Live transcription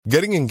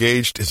Getting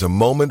engaged is a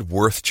moment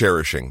worth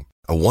cherishing.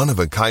 A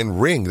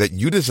one-of-a-kind ring that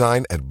you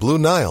design at Blue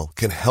Nile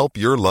can help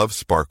your love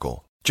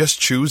sparkle. Just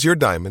choose your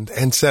diamond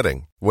and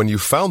setting. When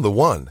you've found the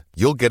one,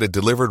 you'll get it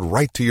delivered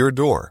right to your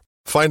door.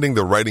 Finding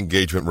the right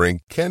engagement ring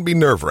can be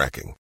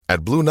nerve-wracking.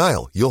 At Blue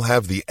Nile, you'll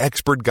have the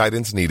expert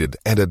guidance needed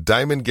and a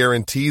diamond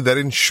guarantee that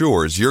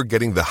ensures you're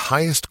getting the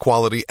highest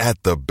quality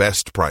at the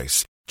best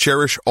price.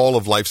 Cherish all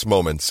of life's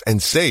moments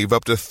and save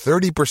up to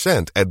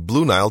 30% at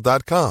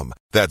BlueNile.com.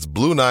 That's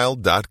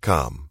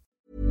BlueNile.com.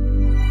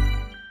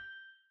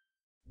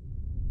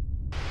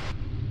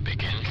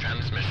 Begin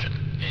transmission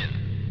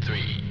in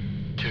 3,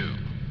 2,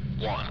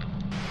 1.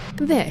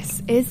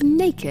 This is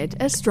Naked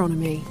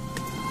Astronomy.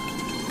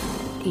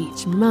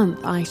 Each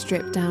month I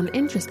strip down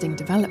interesting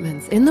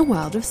developments in the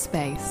world of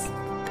space.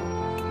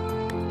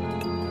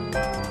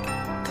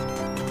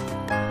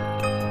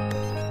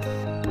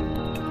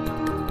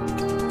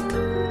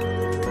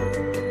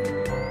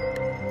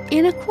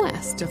 In a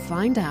quest to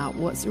find out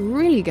what's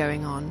really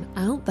going on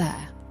out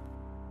there.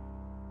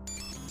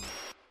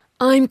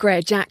 I'm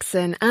Greer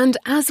Jackson, and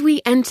as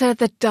we enter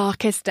the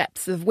darkest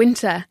depths of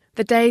winter,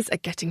 the days are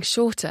getting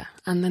shorter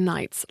and the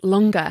nights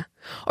longer.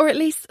 Or at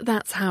least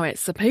that's how it's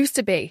supposed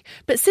to be.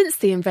 But since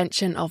the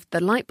invention of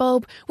the light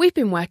bulb, we've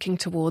been working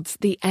towards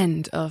the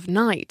end of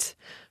night.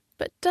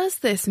 But does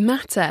this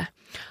matter?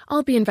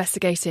 I'll be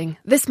investigating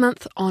this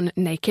month on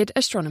Naked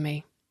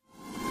Astronomy.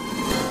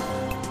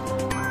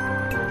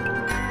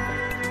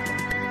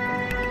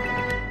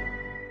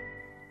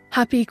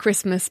 Happy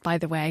Christmas, by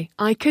the way.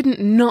 I couldn't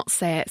not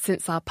say it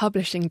since our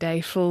publishing day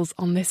falls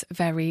on this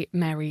very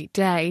merry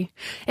day.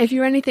 If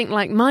you're anything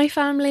like my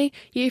family,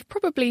 you've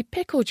probably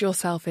pickled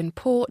yourself in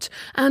port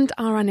and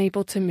are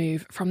unable to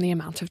move from the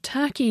amount of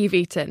turkey you've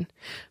eaten.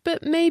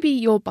 But maybe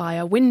you're by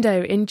a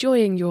window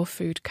enjoying your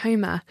food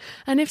coma,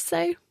 and if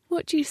so,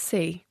 what do you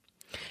see?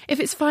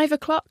 If it's 5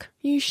 o'clock,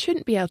 you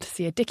shouldn't be able to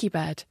see a dicky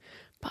bird,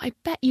 but I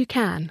bet you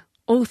can,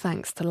 all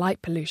thanks to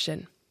light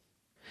pollution.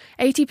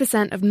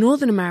 80% of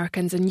Northern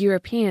Americans and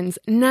Europeans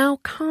now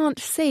can't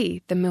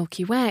see the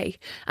Milky Way,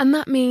 and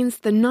that means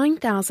the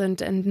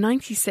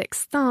 9,096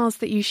 stars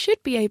that you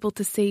should be able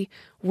to see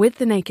with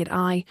the naked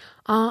eye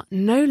are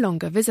no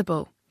longer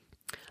visible.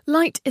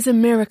 Light is a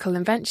miracle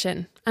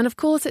invention, and of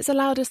course it's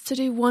allowed us to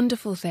do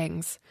wonderful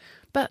things,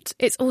 but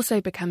it's also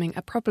becoming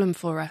a problem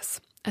for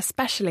us,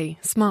 especially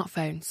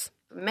smartphones.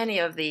 Many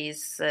of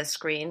these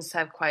screens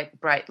have quite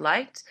bright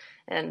light,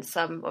 and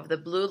some of the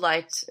blue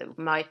light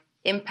might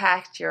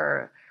impact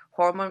your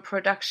hormone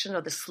production or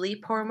the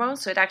sleep hormone,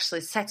 so it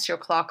actually sets your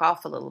clock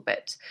off a little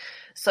bit.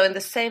 So in the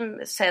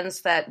same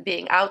sense that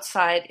being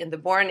outside in the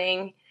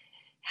morning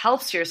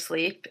helps your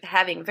sleep,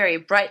 having very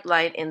bright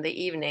light in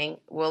the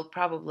evening will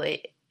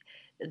probably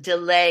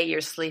delay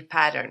your sleep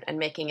pattern and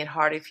making it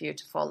harder for you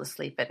to fall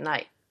asleep at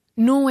night.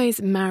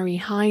 Norway's Mari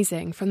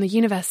Heising from the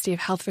University of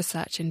Health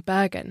Research in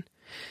Bergen.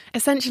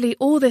 Essentially,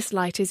 all this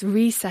light is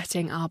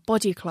resetting our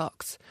body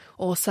clocks,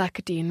 or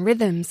circadian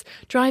rhythms,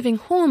 driving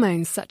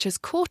hormones such as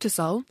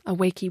cortisol, a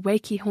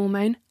wakey-wakey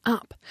hormone,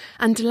 up,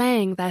 and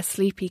delaying their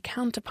sleepy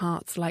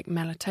counterparts like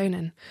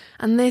melatonin.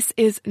 And this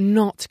is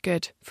not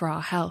good for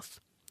our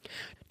health.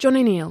 John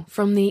O'Neill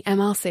from the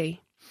MRC.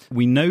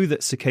 We know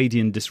that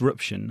circadian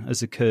disruption,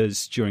 as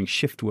occurs during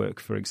shift work,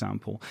 for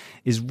example,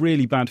 is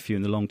really bad for you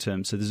in the long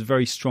term. So there's a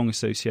very strong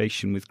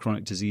association with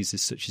chronic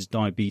diseases such as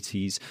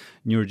diabetes,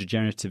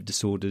 neurodegenerative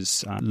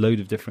disorders, a load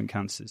of different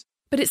cancers.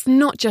 But it's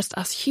not just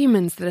us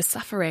humans that are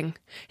suffering.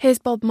 Here's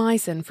Bob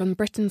Misen from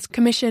Britain's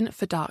Commission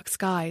for Dark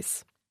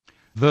Skies.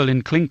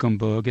 Verlin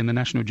Klinkenberg in the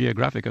National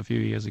Geographic a few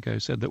years ago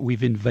said that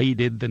we've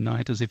invaded the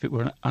night as if it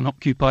were an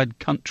unoccupied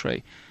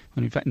country,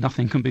 when in fact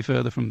nothing can be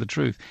further from the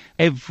truth.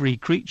 Every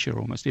creature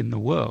almost in the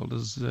world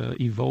has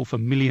evolved for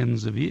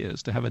millions of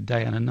years to have a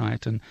day and a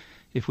night, and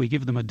if we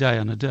give them a day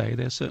and a day,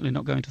 they're certainly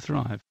not going to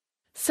thrive.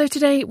 So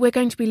today we're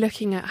going to be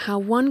looking at how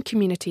one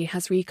community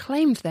has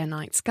reclaimed their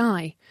night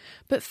sky.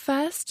 But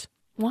first,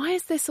 why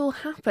has this all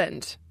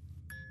happened?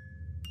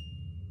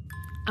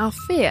 Our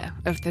fear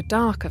of the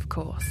dark, of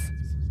course.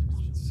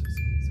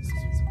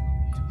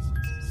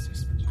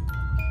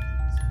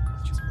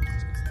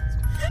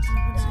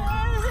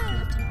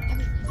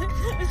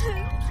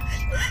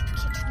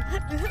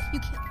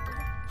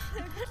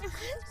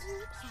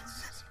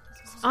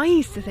 I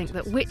used to think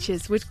that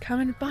witches would come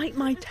and bite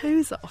my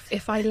toes off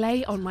if I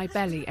lay on my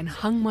belly and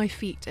hung my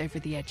feet over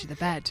the edge of the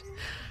bed.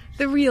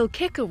 The real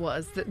kicker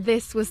was that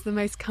this was the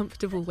most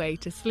comfortable way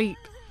to sleep.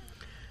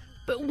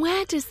 But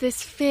where does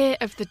this fear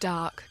of the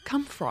dark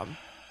come from?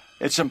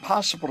 It's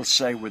impossible to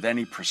say with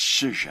any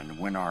precision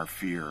when our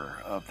fear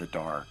of the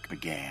dark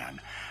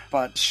began,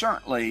 but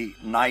certainly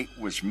night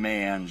was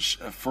man's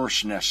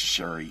first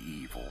necessary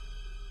evil.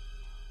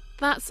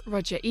 That's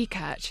Roger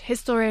Ekirch,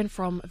 historian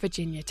from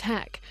Virginia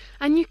Tech,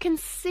 and you can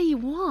see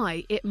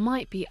why it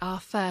might be our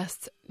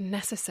first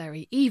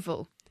necessary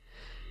evil.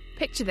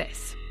 Picture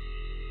this.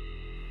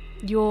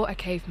 You're a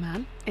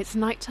caveman, it's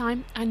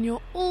nighttime, and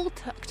you're all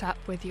tucked up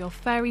with your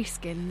furry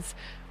skins,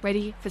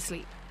 ready for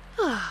sleep.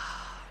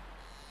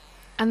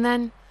 And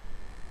then...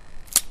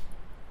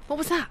 what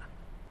was that?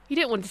 You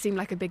don't want to seem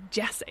like a big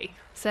Jessie,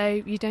 so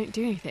you don't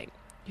do anything.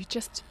 You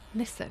just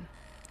listen.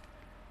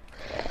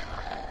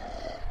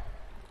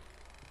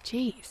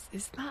 Jeez,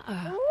 is that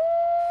a...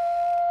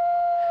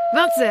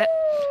 That's it!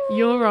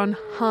 You're on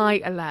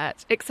high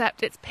alert,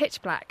 except it's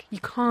pitch black.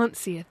 You can't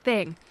see a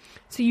thing.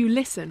 So you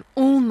listen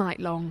all night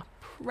long,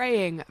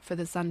 praying for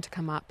the sun to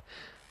come up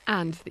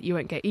and that you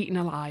won't get eaten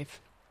alive.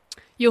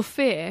 Your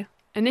fear,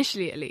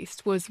 initially at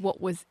least, was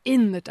what was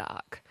in the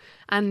dark,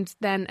 and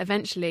then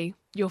eventually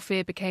your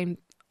fear became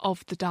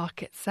of the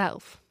dark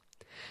itself.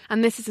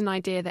 And this is an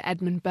idea that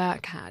Edmund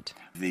Burke had.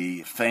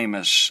 The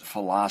famous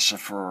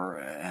philosopher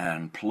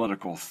and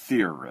political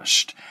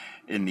theorist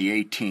in the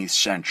 18th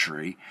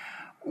century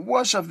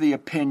was of the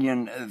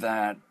opinion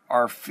that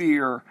our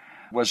fear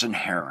was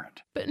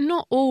inherent. But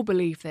not all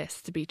believe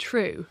this to be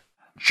true.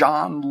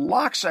 John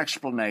Locke's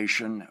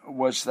explanation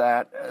was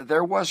that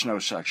there was no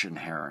such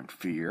inherent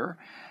fear,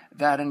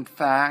 that in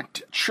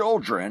fact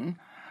children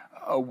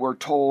were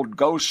told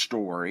ghost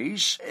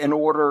stories in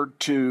order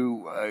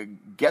to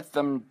get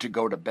them to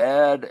go to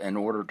bed, in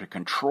order to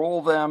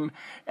control them,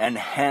 and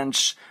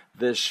hence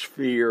this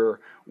fear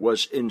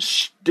was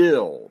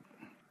instilled.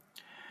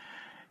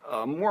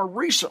 More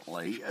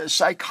recently,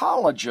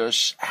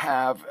 psychologists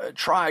have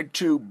tried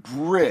to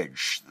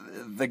bridge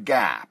the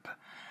gap.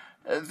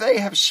 They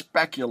have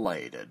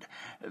speculated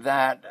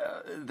that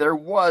there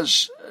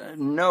was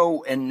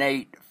no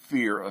innate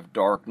fear of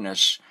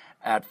darkness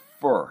at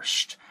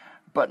first,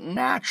 but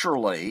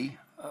naturally,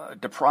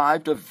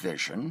 deprived of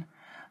vision,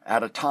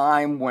 at a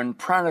time when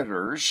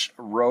predators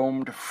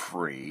roamed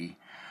free,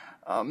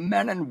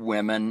 men and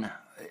women,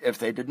 if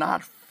they did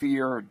not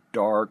fear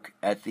dark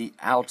at the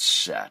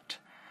outset,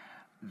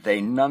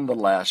 they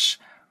nonetheless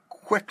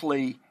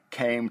quickly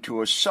came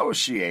to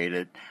associate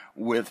it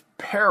with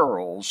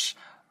perils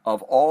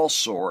of all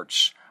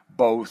sorts,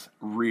 both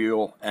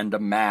real and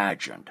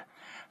imagined,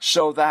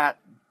 so that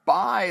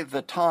by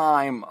the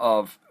time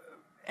of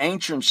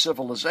ancient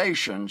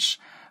civilizations,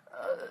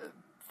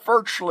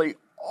 virtually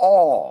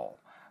all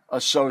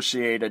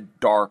associated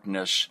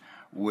darkness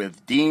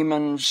with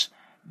demons,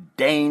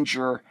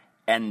 danger,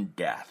 and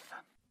death.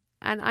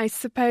 And I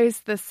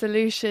suppose the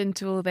solution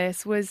to all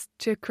this was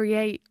to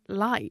create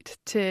light,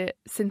 to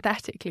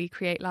synthetically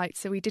create light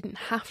so we didn't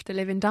have to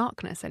live in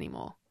darkness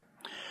anymore.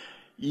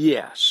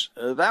 Yes,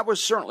 that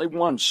was certainly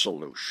one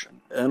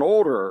solution. An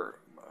older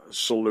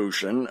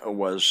solution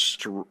was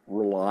to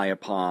rely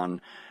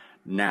upon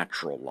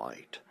natural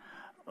light.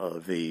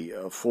 The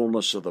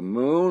fullness of the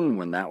moon,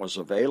 when that was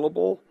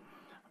available,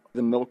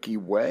 the Milky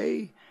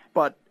Way.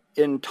 But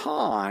in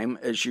time,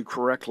 as you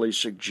correctly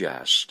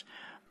suggest,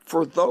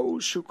 for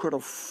those who could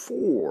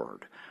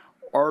afford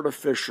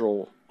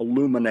artificial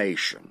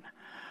illumination,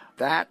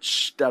 that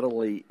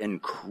steadily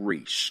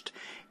increased.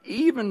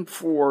 Even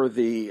for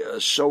the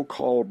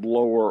so-called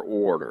lower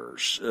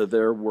orders,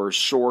 there were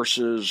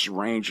sources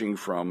ranging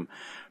from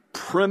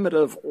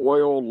primitive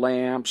oil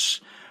lamps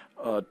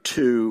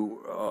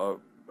to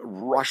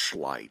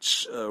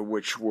rushlights,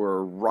 which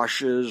were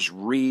rushes,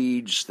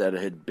 reeds that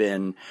had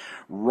been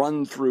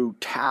run through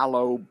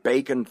tallow,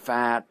 bacon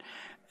fat,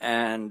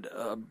 and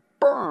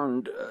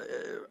burned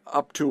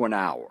up to an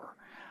hour.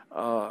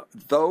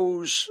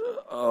 Those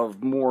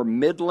of more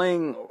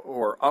middling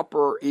or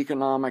upper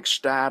economic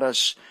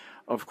status,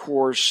 of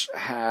course,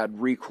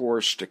 had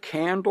recourse to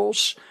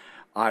candles,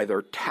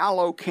 either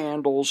tallow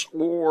candles,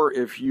 or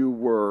if you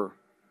were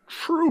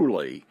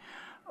truly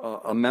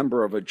a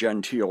member of a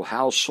genteel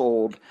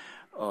household,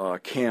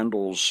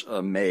 candles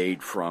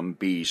made from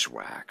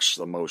beeswax,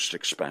 the most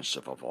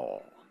expensive of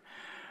all.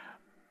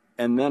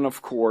 And then,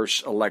 of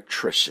course,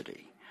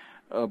 electricity.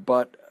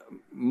 But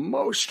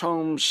most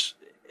homes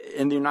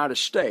in the United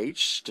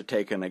States, to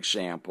take an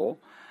example,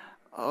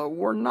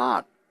 were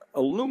not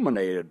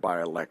illuminated by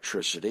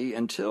electricity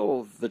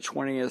until the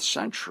 20th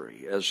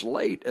century. As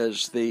late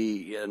as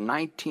the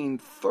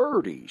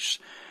 1930s,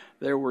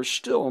 there were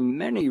still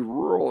many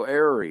rural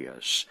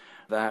areas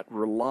that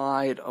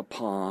relied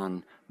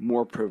upon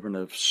more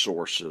primitive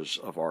sources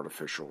of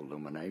artificial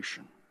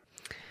illumination.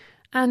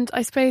 And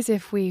I suppose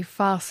if we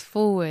fast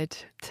forward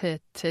to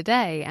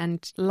today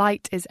and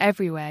light is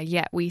everywhere,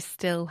 yet we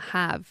still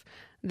have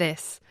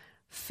this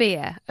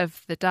fear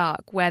of the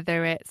dark,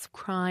 whether it's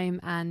crime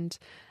and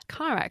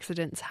car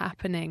accidents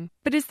happening.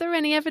 But is there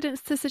any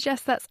evidence to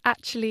suggest that's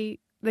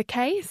actually the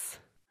case?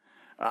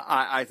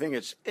 I think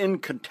it's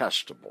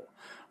incontestable,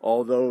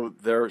 although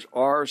there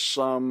are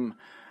some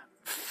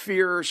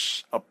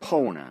fierce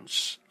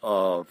opponents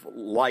of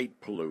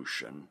light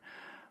pollution,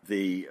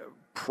 the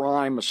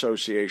prime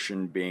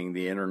association being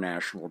the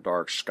International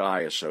Dark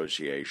Sky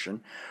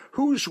Association,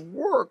 whose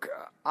work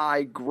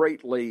I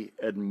greatly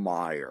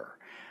admire.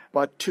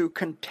 But to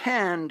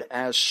contend,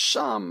 as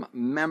some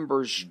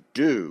members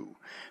do,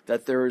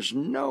 that there is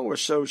no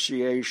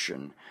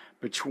association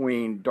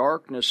between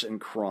darkness and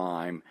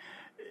crime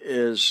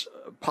is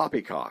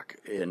poppycock,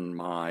 in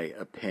my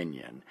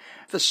opinion.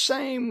 The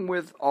same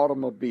with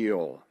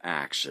automobile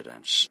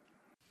accidents.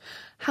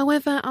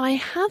 However, I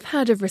have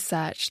heard of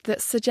research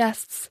that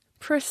suggests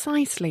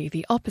precisely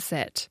the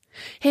opposite.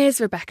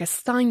 Here's Rebecca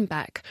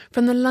Steinbeck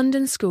from the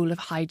London School of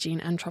Hygiene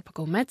and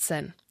Tropical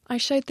Medicine. I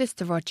showed this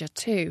to Roger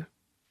too.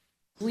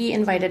 We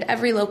invited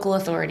every local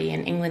authority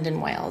in England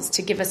and Wales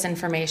to give us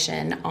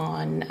information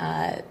on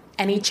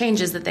any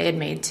changes that they had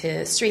made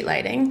to street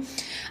lighting.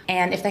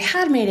 And if they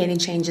had made any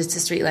changes to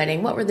street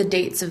lighting, what were the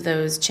dates of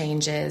those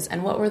changes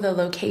and what were the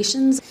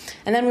locations?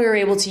 And then we were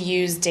able to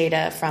use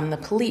data from the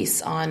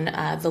police on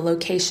the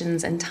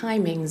locations and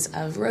timings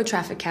of road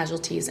traffic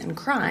casualties and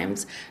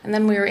crimes. And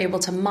then we were able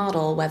to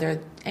model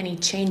whether any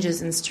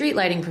changes in street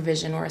lighting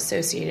provision were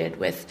associated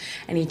with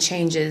any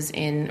changes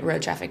in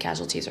road traffic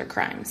casualties or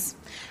crimes.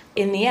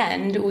 In the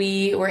end,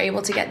 we were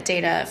able to get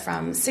data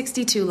from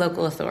 62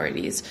 local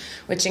authorities,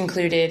 which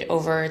included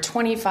over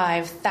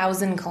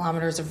 25,000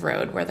 kilometers of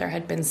road where there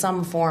had been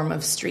some form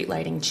of street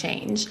lighting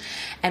change.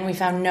 And we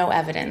found no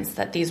evidence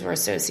that these were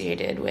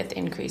associated with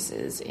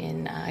increases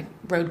in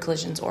road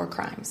collisions or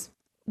crimes.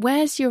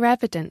 Where's your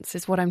evidence,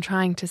 is what I'm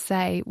trying to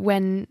say,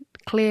 when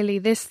clearly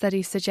this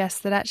study suggests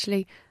that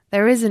actually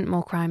there isn't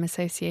more crime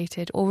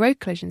associated, or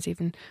road collisions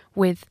even,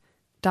 with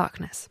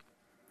darkness?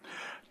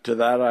 To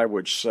that, I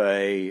would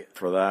say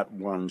for that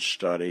one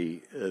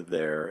study,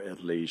 there are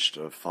at least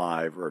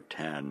 5 or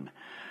 10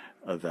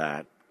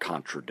 that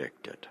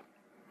contradict it.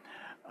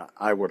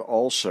 I would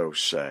also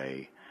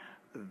say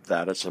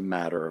that it's a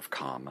matter of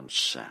common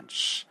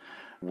sense.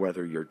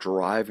 Whether you're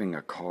driving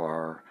a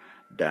car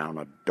down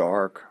a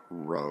dark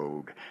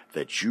road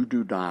that you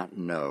do not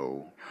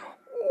know,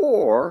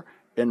 or,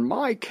 in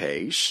my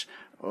case,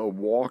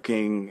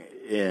 walking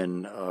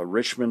in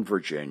Richmond,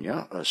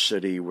 Virginia, a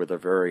city with a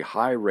very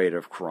high rate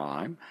of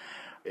crime,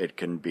 it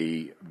can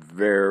be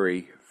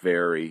very,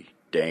 very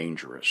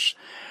dangerous.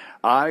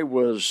 I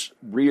was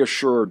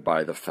reassured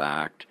by the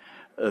fact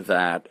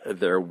that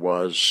there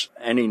was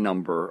any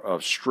number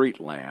of street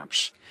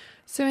lamps.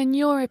 So in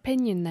your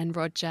opinion then,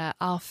 Roger,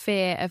 our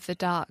fear of the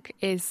dark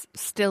is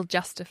still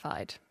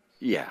justified?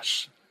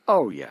 Yes.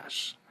 Oh,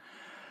 yes.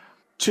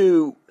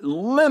 To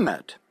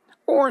limit,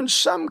 or in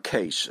some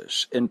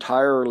cases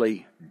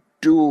entirely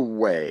do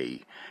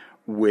away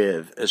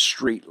with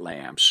street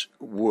lamps,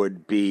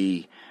 would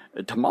be,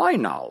 to my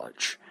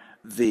knowledge,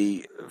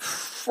 the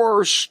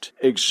first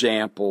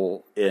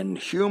example in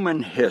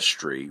human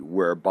history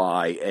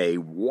whereby a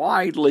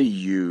widely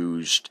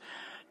used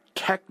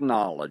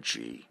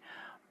technology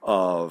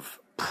of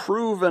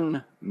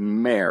proven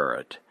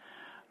merit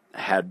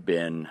had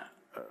been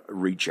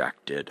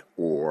rejected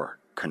or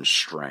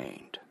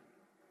constrained.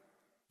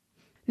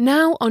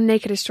 Now on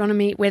Naked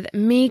Astronomy with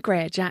me,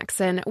 Greer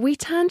Jackson, we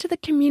turn to the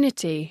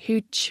community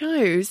who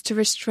chose to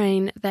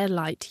restrain their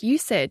light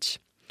usage.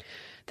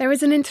 There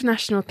is an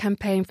international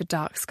campaign for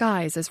dark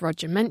skies, as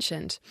Roger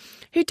mentioned,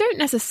 who don't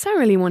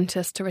necessarily want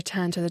us to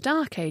return to the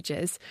Dark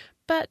Ages,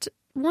 but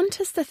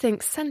want us to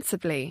think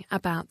sensibly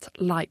about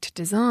light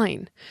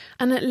design.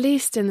 And at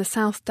least in the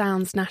South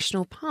Downs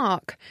National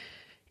Park,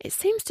 it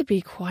seems to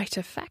be quite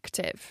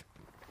effective.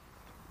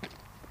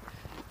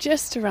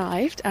 Just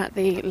arrived at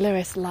the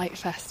Lewes Light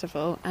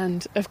Festival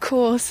and, of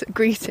course,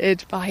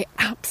 greeted by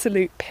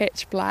absolute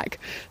pitch black,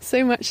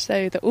 so much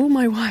so that all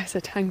my wires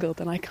are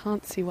tangled and I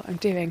can't see what I'm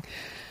doing.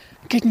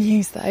 Good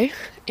news, though,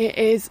 it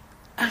is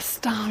a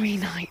starry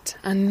night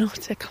and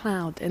not a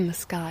cloud in the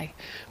sky,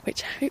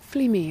 which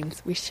hopefully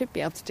means we should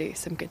be able to do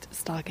some good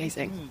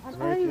stargazing.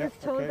 I was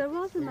told there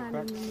was a man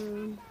in the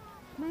moon.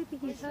 Maybe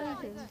he's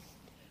hiding.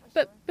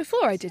 But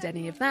before I did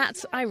any of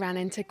that, I ran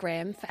into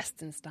Graham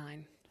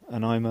Festenstein.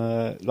 And I'm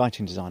a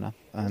lighting designer,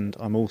 and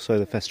I'm also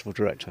the festival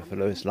director for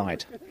Lewes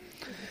Light.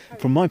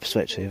 From my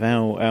perspective,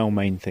 our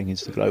main thing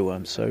is the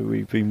glowworms. So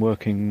we've been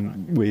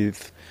working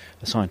with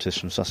a scientist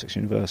from Sussex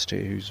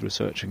University who's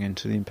researching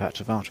into the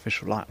impact of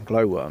artificial light on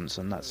glowworms,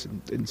 and that's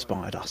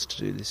inspired us to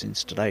do this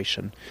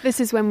installation. This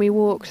is when we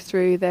walked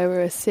through, there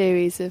were a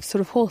series of sort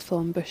of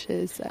hawthorn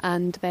bushes,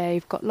 and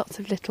they've got lots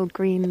of little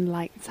green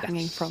lights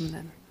hanging from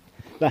them.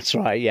 That's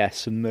right,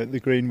 yes, and the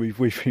green we've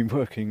been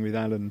working with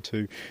Alan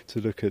to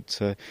look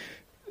at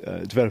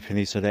developing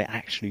these so they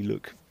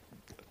actually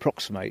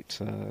approximate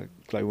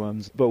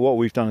glowworms. But what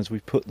we've done is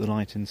we've put the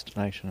light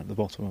installation at the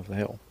bottom of the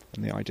hill,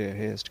 and the idea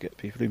here is to get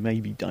people who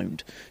maybe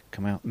don't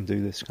come out and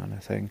do this kind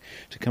of thing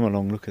to come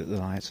along, look at the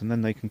lights, and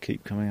then they can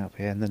keep coming up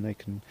here, and then they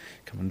can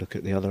come and look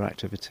at the other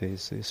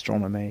activities, the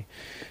astronomy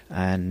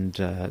and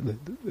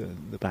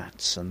the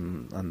bats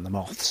and the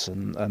moths,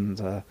 and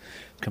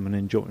come and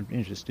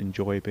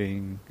enjoy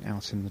being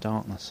out in the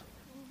darkness.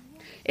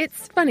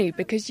 It's funny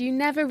because you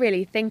never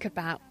really think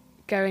about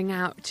going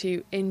out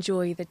to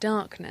enjoy the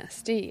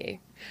darkness, do you?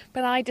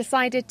 But I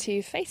decided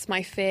to face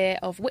my fear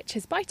of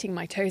witches biting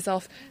my toes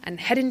off and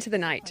head into the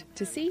night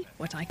to see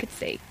what I could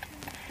see.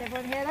 Does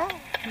everyone hear that?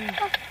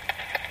 Oh.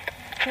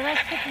 So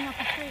that's picking up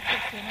a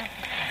frequency.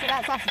 So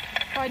that's us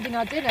finding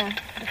our dinner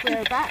if we're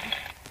a bat.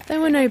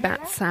 There were no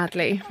bats,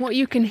 sadly. What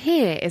you can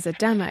hear is a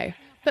demo.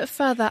 But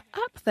further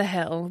up the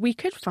hill, we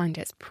could find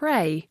its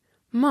prey,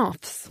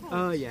 moths.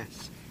 Oh,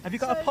 yes. Have you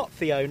got a pot,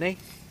 Fiona? Yes.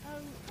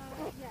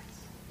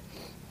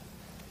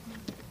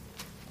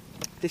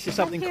 This is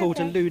something called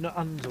a lunar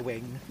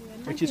underwing. Yeah,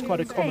 which is quite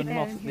a common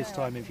moth at this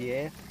time of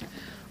year.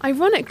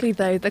 Ironically,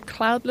 though, the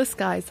cloudless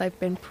skies I've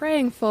been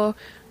praying for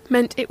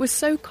meant it was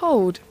so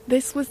cold,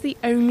 this was the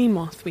only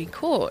moth we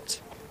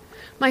caught.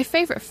 My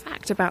favourite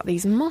fact about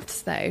these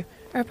moths, though,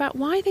 are about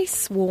why they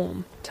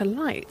swarm to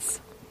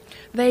lights.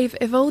 They've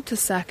evolved to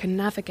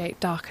circumnavigate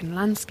darkened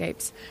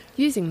landscapes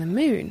using the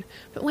moon,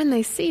 but when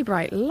they see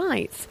bright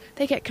lights,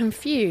 they get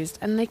confused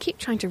and they keep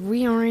trying to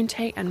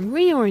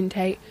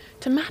reorientate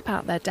to map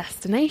out their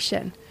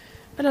destination.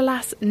 But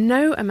alas,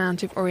 no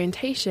amount of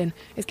orientation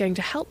is going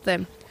to help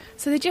them,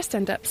 so they just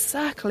end up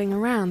circling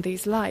around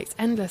these lights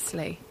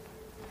endlessly.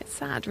 It's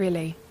sad,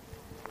 really.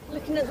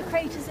 Looking at the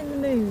craters in the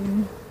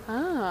moon.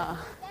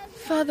 Ah.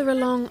 Further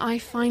along, I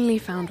finally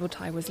found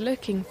what I was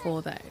looking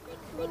for, though.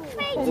 All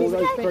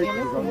those craters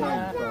on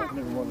there,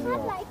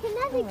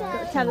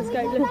 got a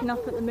telescope looking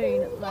up at the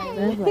moon at the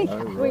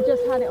moment. We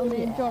just had it on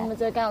the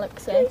Andromeda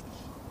Galaxy.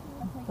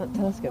 That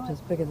telescope's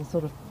as big as the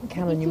sort of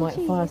cannon you might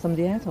fire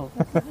somebody out of.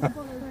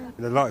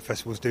 The Light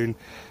Festival's doing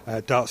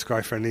dark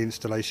sky friendly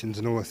installations,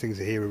 and all the things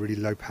here are really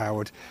low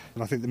powered,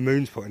 and I think the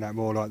moon's putting out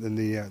more light than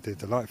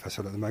the Light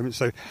Festival at the moment.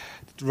 So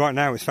right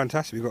now it's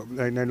fantastic. We've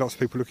got lots of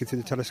people looking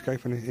through the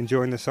telescope and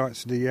enjoying the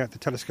sights of the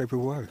telescope of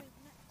woe.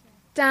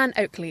 Dan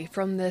Oakley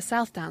from the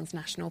South Downs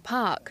National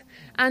Park,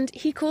 and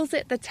he calls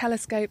it the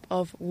telescope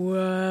of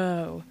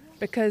woe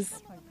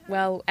because,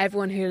 well,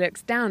 everyone who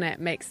looks down it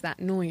makes that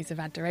noise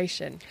of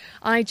adoration.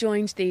 I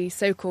joined the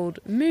so-called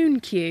moon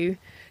queue,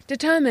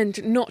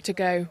 determined not to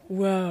go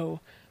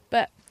whoa,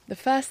 but the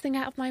first thing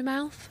out of my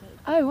mouth,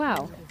 oh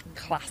wow,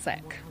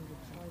 classic.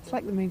 It's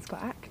like the moon's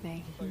got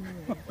acne,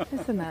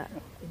 isn't it?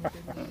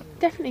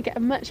 Definitely get a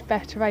much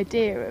better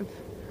idea of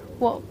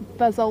what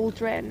Buzz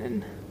Aldrin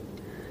and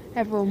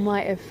everyone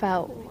might have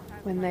felt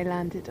when they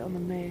landed on the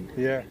moon.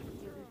 Yeah.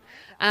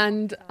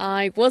 And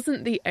I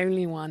wasn't the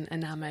only one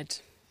enamoured.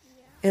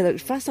 It looked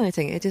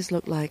fascinating. It just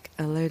looked like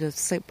a load of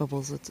soap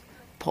bubbles that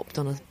popped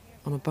on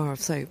a bar of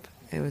soap.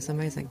 It was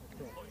amazing.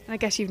 I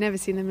guess you've never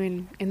seen the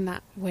moon in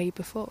that way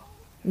before.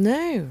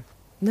 No,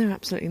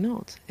 absolutely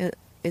not.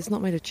 It's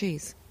not made of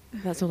cheese.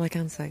 That's all I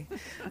can say.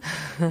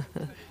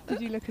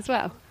 Did you look as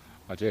well?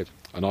 I did,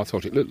 and I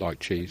thought it looked like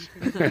cheese.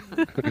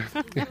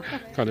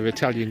 Kind of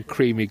Italian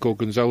creamy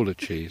gorgonzola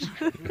cheese.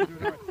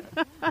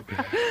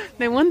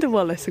 No wonder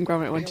Wallace and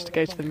Gromit wanted to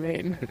go to the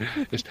moon.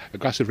 Just a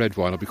glass of red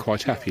wine, I'll be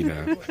quite happy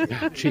now.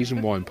 Cheese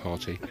and wine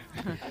party.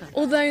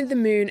 Although the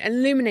moon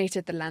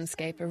illuminated the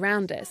landscape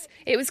around us,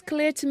 it was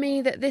clear to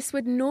me that this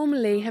would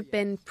normally have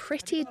been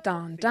pretty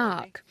darn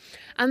dark.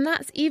 And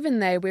that's even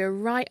though we were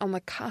right on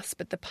the cusp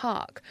at the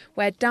park,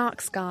 where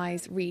dark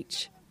skies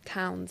reach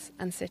towns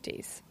and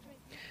cities.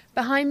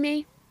 Behind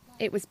me,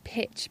 it was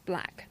pitch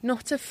black,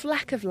 not a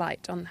fleck of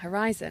light on the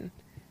horizon.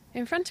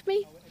 In front of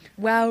me,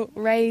 well,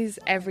 rays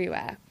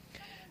everywhere.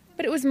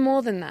 But it was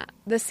more than that.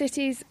 The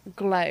cities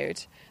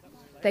glowed.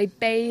 They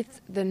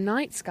bathed the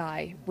night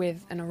sky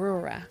with an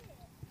aurora.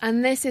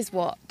 And this is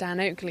what Dan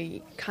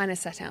Oakley kind of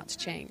set out to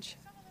change.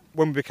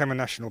 When we became a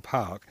national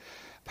park,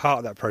 part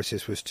of that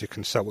process was to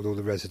consult with all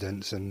the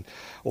residents and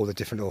all the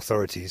different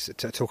authorities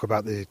to talk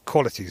about the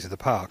qualities of the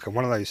park. And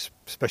one of those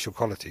special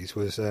qualities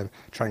was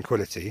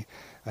tranquility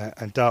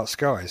and dark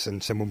skies.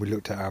 And so when we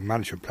looked at our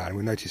management plan,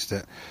 we noticed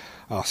that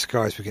our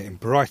skies were getting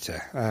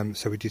brighter.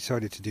 So we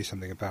decided to do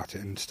something about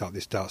it and start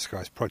this Dark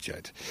Skies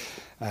project.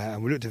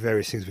 And we looked at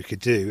various things we could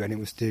do, and it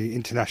was the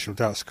International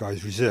Dark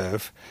Skies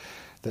Reserve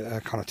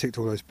that kind of ticked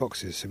all those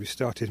boxes. So we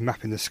started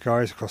mapping the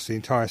skies across the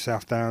entire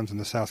South Downs and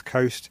the South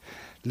Coast,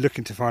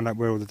 looking to find out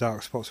where all the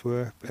dark spots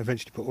were,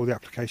 eventually put all the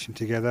application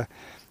together,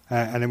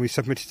 and then we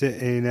submitted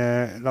it in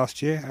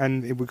last year,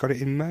 and we got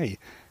it in May,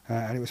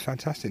 and it was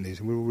fantastic news,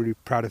 and we were really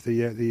proud of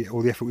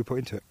all the effort we put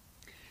into it.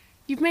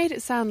 You've made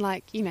it sound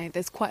like,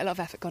 there's quite a lot of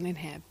effort gone in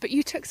here, but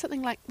you took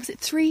something like, was it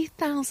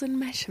 3,000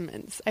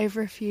 measurements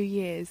over a few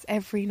years,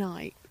 every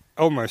night?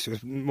 Almost, it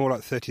was more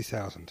like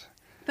 30,000.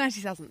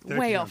 30,000,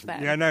 way off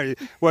there. Yeah, no.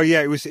 Well,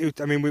 yeah, it was. You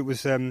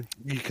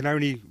can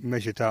only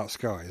measure dark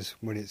skies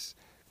when it's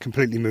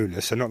completely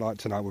moonless, so not like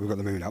tonight where we've got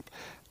the moon up,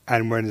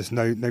 and when there's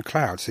no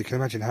clouds. So you can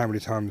imagine how many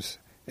times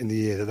in the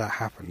year that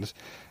happens.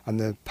 And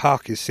the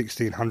park is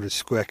 1,600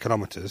 square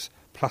kilometres,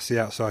 plus the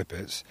outside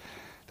bits.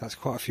 That's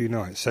quite a few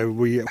nights. So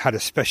we had a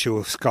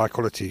special sky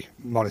quality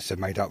monitor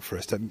made up for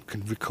us that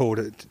can record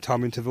at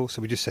time intervals.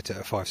 So we just set it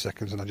at 5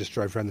 seconds, and I just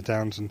drove around the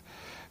downs and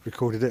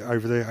recorded it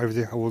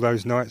over all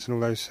those nights and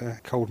all those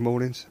cold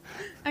mornings.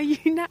 Are you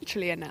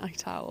naturally a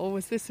night owl, or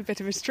was this a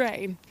bit of a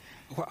strain?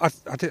 Well, I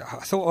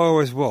thought I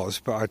always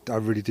was, but I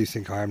really do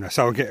think I am now.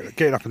 So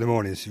getting up in the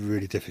morning is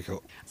really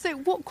difficult. So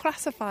what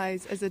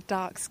classifies as a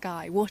dark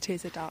sky? What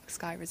is a dark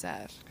sky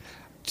reserve?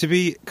 To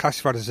be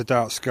classified as a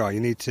dark sky, you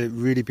need to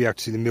really be able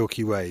to see the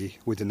Milky Way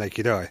with the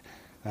naked eye.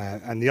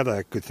 And the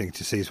other good thing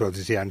to see as well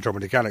is the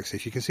Andromeda Galaxy.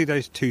 If you can see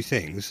those two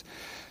things,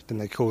 then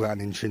they call that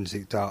an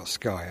intrinsic dark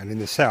sky. And in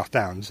the South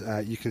Downs,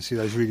 you can see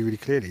those really, really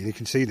clearly. And you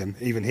can see them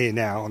even here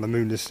now on a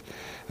moonless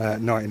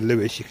night in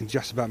Lewis. You can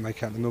just about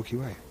make out the Milky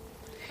Way.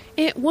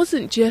 It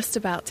wasn't just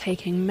about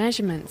taking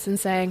measurements and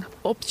saying,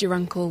 "Bob's your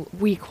uncle,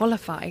 we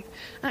qualify."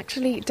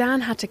 Actually,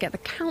 Dan had to get the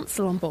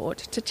council on board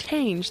to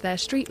change their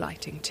street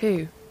lighting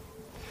too.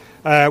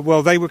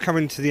 Well, they were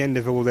coming to the end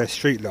of all their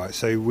street lights,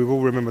 so we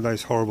all remember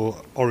those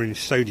horrible orange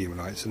sodium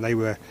lights, and they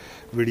were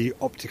really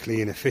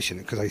optically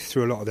inefficient because they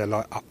threw a lot of their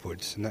light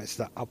upwards, and that's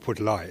that upward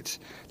light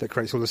that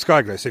creates all the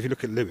sky glow. So if you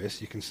look at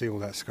Lewes, you can see all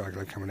that sky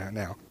glow coming out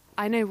now.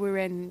 I know we're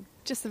in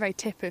just the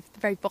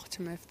very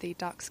bottom of the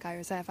dark sky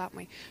reserve, aren't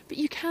we? But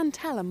you can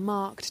tell a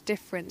marked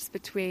difference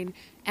between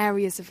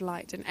areas of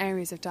light and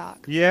areas of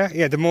dark.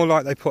 Yeah. The more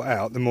light they put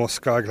out, the more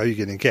sky glow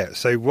you're going to get.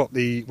 So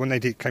when they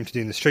came to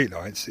doing the street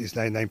lights, is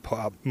they put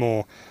up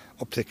more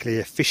optically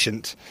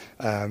efficient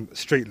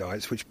street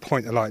lights, which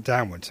point the light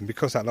downwards, and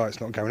because that light's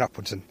not going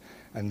upwards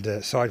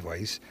and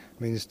sideways,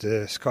 means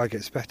the sky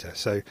gets better.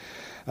 So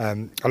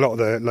a lot of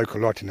the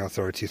local lighting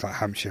authorities like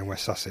Hampshire and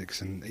West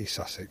Sussex and East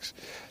Sussex,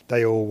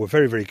 they all were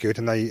very, very good,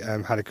 and they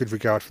had a good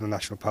regard for the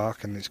national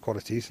park and its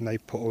qualities, and they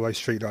put all those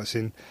streetlights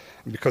in.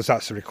 And because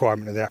that's the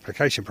requirement of the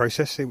application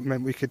process, it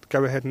meant we could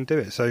go ahead and do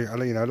it. So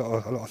a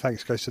lot of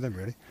thanks goes to them,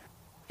 really.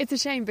 It's a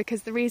shame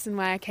because the reason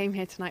why I came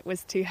here tonight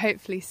was to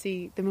hopefully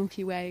see the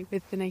Milky Way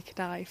with the naked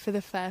eye for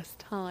the first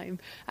time.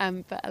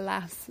 But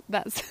alas,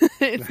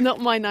 it's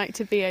not my night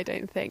to be, I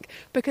don't think,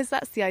 because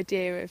that's the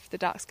idea of the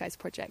Dark Skies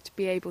project, to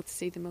be able to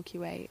see the Milky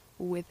Way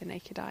with the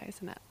naked eye,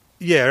 isn't it?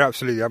 Yeah,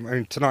 absolutely. I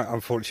mean, tonight,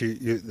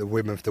 unfortunately, the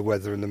whim of the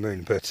weather and the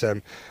moon. But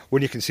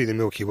when you can see the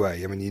Milky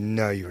Way, I mean, you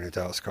know you're in a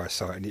dark sky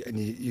site, and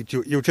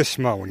you'll just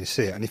smile when you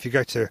see it. And if you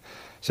go to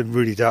some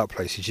really dark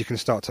places, you can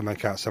start to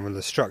make out some of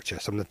the structure,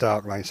 some of the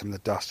dark lanes, some of the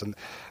dust, and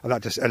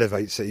that just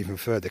elevates it even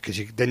further,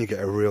 because then you get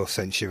a real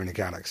sense you're in a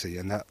galaxy,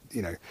 and that,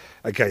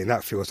 again,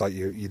 that feels like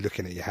you're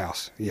looking at your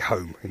house, your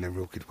home, in a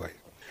real good way.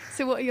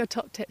 So, what are your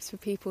top tips for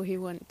people who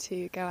want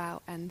to go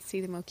out and see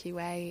the Milky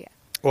Way?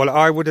 Well,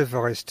 I would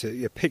advise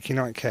to pick your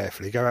night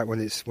carefully. Go out when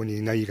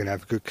you know you're going to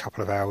have a good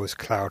couple of hours,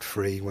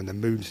 cloud-free, when the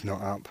moon's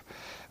not up,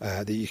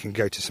 that you can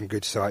go to some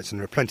good sites.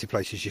 And there are plenty of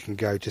places you can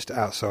go just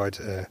outside,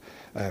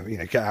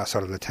 get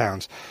outside of the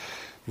towns.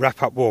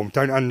 Wrap up warm.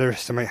 Don't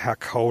underestimate how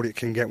cold it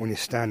can get when you're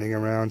standing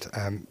around.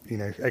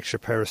 Extra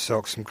pair of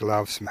socks, some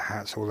gloves, some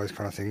hats, all those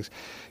kind of things.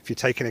 If you're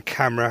taking a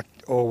camera,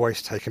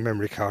 always take a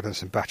memory card and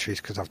some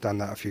batteries, because I've done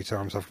that a few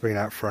times. I've been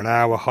out for an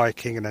hour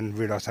hiking and then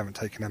realised I haven't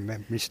taken a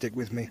memory stick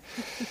with me.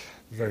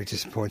 Very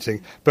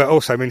disappointing. But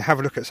also, have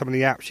a look at some of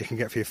the apps you can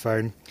get for your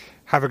phone.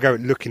 Have a go at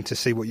looking to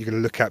see what you're going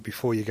to look at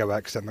before you go out,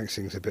 because that makes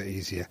things a bit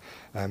easier.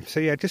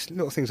 Just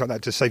little things like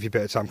that to save you a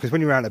bit of time, because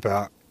when you're out and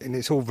about, and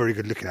it's all very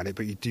good looking at it,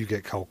 but you do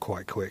get cold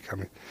quite quick.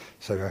 Do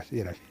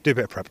a bit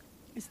of prep.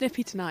 It's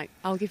nippy tonight,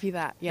 I'll give you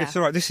that, yeah. It's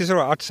all right, this is all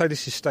right. I'd say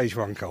this is stage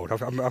 1 cold.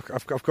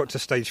 I've got to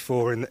stage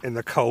 4 in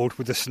the cold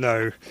with the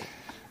snow.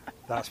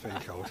 That's been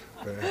cold.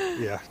 But,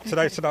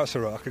 tonight's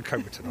all right. I can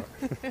cope with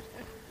tonight.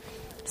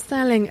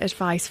 Sterling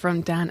advice from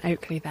Dan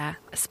Oakley there,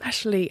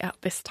 especially at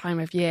this time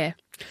of year.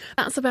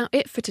 That's about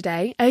it for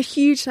today. A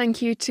huge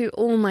thank you to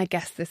all my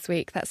guests this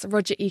week. That's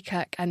Roger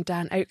Ekirk and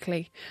Dan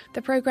Oakley.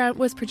 The programme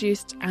was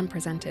produced and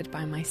presented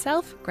by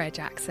myself, Greer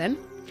Jackson.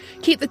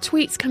 Keep the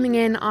tweets coming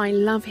in. I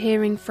love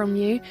hearing from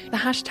you. The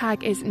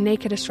hashtag is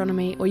Naked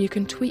Astronomy, or you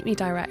can tweet me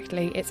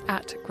directly. It's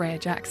at Greer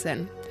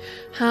Jackson.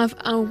 Have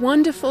a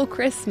wonderful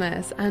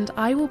Christmas, and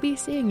I will be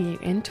seeing you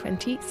in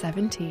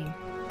 2017.